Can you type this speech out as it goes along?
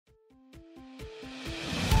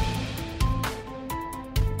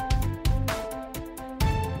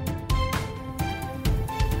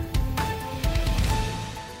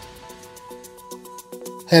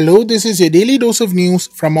Hello, this is your daily dose of news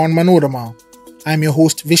from Onmanorama. I'm your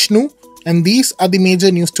host Vishnu, and these are the major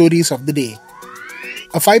news stories of the day.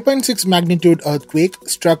 A 5.6 magnitude earthquake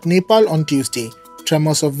struck Nepal on Tuesday,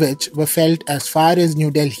 tremors of which were felt as far as New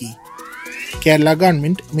Delhi. Kerala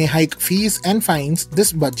government may hike fees and fines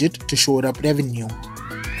this budget to shore up revenue.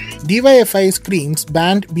 DYFI screens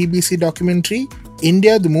banned BBC documentary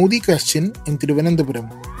India the Modi Question in Thiruvananthapuram.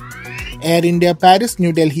 Air India Paris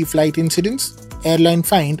New Delhi flight incidents, airline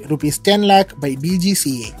fined Rs 10 lakh by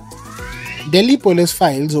DGCA. Delhi police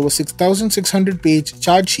files over 6,600 page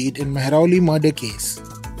charge sheet in Mehrauli murder case.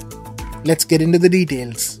 Let's get into the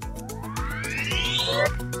details.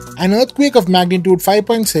 An earthquake of magnitude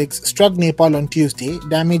 5.6 struck Nepal on Tuesday,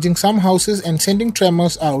 damaging some houses and sending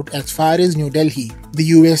tremors out as far as New Delhi. The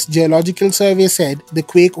US Geological Survey said the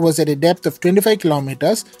quake was at a depth of 25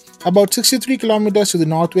 kilometers, about 63 kilometers to the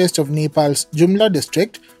northwest of Nepal's Jumla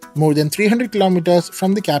district, more than 300 kilometers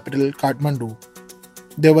from the capital Kathmandu.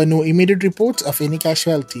 There were no immediate reports of any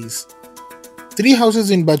casualties. 3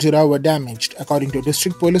 houses in Bajura were damaged, according to a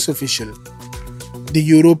district police official. The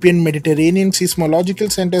European Mediterranean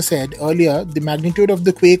Seismological Center said earlier the magnitude of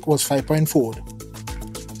the quake was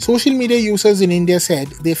 5.4. Social media users in India said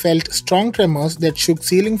they felt strong tremors that shook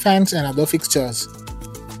ceiling fans and other fixtures.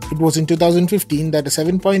 It was in 2015 that a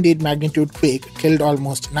 7.8 magnitude quake killed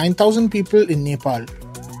almost 9,000 people in Nepal.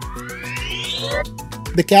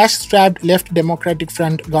 The cash-strapped Left Democratic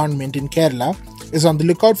Front government in Kerala is on the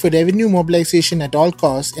lookout for revenue mobilization at all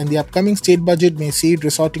costs, and the upcoming state budget may see it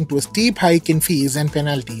resorting to a steep hike in fees and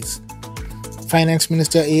penalties. Finance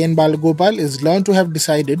Minister A.N. Balagopal is learned to have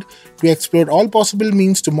decided to explore all possible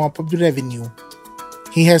means to mop up the revenue.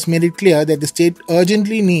 He has made it clear that the state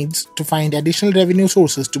urgently needs to find additional revenue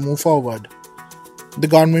sources to move forward. The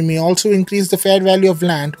government may also increase the fair value of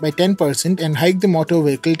land by 10% and hike the motor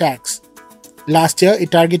vehicle tax. Last year,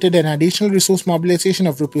 it targeted an additional resource mobilization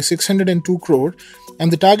of Rs 602 crore,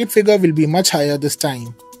 and the target figure will be much higher this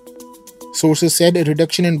time. Sources said a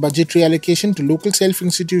reduction in budgetary allocation to local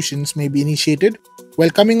self-institutions may be initiated,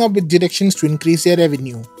 while coming up with directions to increase their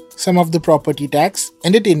revenue. Some of the property tax,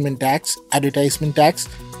 entertainment tax, advertisement tax,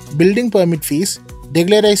 building permit fees,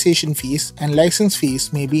 regularization fees, and license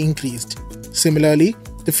fees may be increased. Similarly,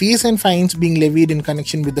 the fees and fines being levied in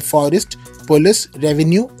connection with the forest, police,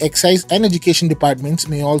 revenue, excise and education departments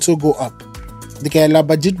may also go up. The Kerala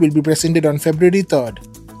budget will be presented on February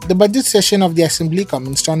 3rd. The budget session of the Assembly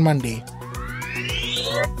commenced on Monday.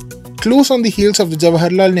 Close on the heels of the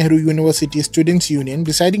Jawaharlal Nehru University Students' Union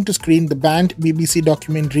deciding to screen the banned BBC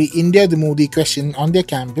documentary India the Modi Question on their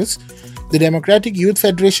campus, the Democratic Youth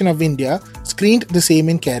Federation of India screened the same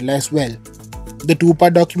in Kerala as well. The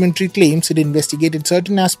 2-part documentary claims it investigated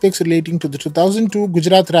certain aspects relating to the 2002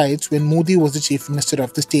 Gujarat riots when Modi was the Chief Minister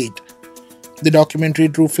of the state. The documentary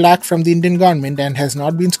drew flack from the Indian government and has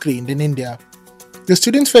not been screened in India. The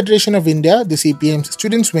Students' Federation of India, the CPM's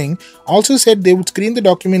students wing, also said they would screen the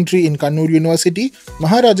documentary in Kannur University,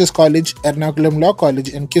 Maharajas College, Ernakulam Law College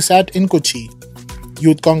and CUSAT in Kochi.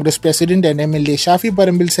 Youth Congress President and MLA Shafi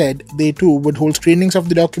Parambil said they too would hold screenings of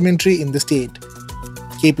the documentary in the state.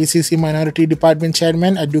 KPCC Minority Department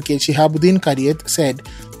Chairman Advocate Shihabuddin Kariyat said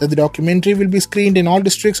that the documentary will be screened in all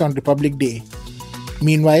districts on Republic Day.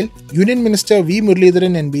 Meanwhile, Union Minister V.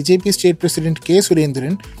 Muralidharan and BJP State President K.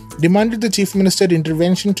 Surendran demanded the Chief Minister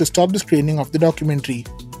intervention to stop the screening of the documentary.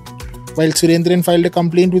 While Surendran filed a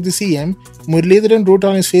complaint with the CM, Muralidharan wrote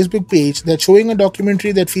on his Facebook page that showing a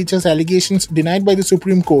documentary that features allegations denied by the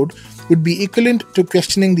Supreme Court would be equivalent to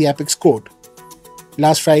questioning the apex court.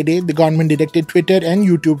 Last Friday, the government directed Twitter and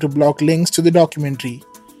YouTube to block links to the documentary.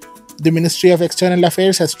 The Ministry of External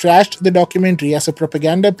Affairs has trashed the documentary as a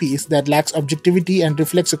propaganda piece that lacks objectivity and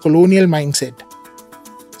reflects a colonial mindset.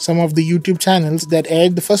 Some of the YouTube channels that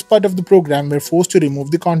aired the first part of the program were forced to remove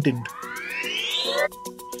the content.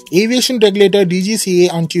 Aviation regulator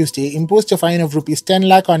DGCA on Tuesday imposed a fine of Rs 10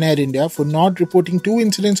 lakh on Air India for not reporting 2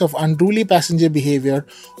 incidents of unruly passenger behavior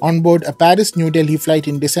on board a Paris-New Delhi flight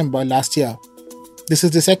in December last year. This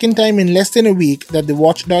is the second time in less than a week that the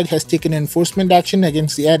watchdog has taken enforcement action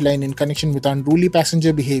against the airline in connection with unruly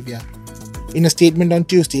passenger behavior. In a statement on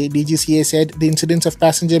Tuesday, DGCA said the incidents of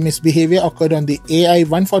passenger misbehavior occurred on the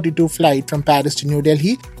AI-142 flight from Paris to New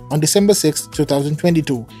Delhi on December 6,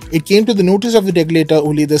 2022. It came to the notice of the regulator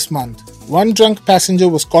only this month. One drunk passenger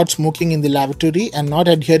was caught smoking in the lavatory and not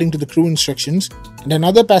adhering to the crew instructions, and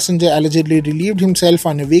another passenger allegedly relieved himself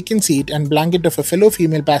on a vacant seat and blanket of a fellow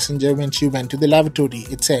female passenger when she went to the lavatory,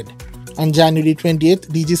 it said. On January 20th,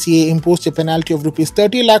 DGCA imposed a penalty of Rs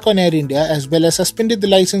 30 lakh on Air India as well as suspended the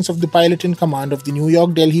license of the pilot in command of the New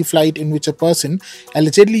York-Delhi flight in which a person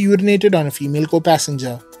allegedly urinated on a female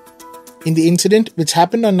co-passenger. In the incident, which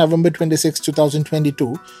happened on November 26,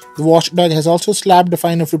 2022, the watchdog has also slapped a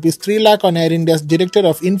fine of Rs 3 lakh on Air India's Director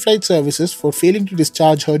of In-Flight Services for failing to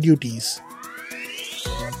discharge her duties.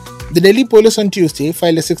 The Delhi police on Tuesday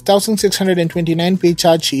filed a 6,629-page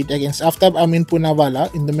charge sheet against Aftab Amin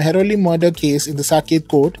Poonawalla in the Mehrauli murder case in the Saket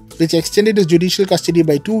court, which extended his judicial custody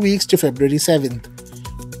by 2 weeks to February 7th.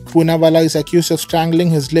 Poonawalla is accused of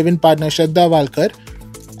strangling his live-in partner Shraddha Walkar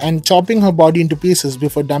and chopping her body into pieces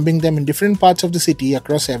before dumping them in different parts of the city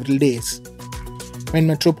across several days. When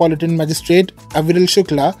Metropolitan Magistrate Aviral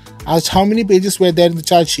Shukla asked how many pages were there in the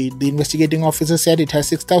charge sheet, the investigating officer said it has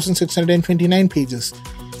 6,629 pages.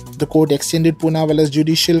 The court extended Poonawalla's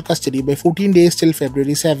judicial custody by 14 days till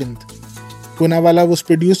February 7th. Poonawalla was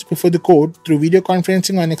produced before the court through video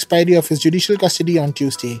conferencing on expiry of his judicial custody on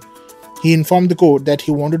Tuesday. He informed the court that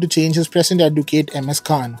he wanted to change his present advocate MS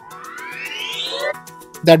Khan.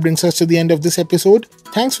 That brings us to the end of this episode.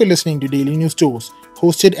 Thanks for listening to Daily News Dose,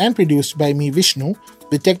 hosted and produced by me, Vishnu,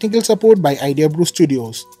 with technical support by Idea Brew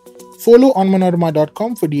Studios. Follow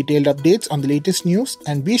onmanorama.com for detailed updates on the latest news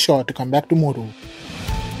and be sure to come back tomorrow.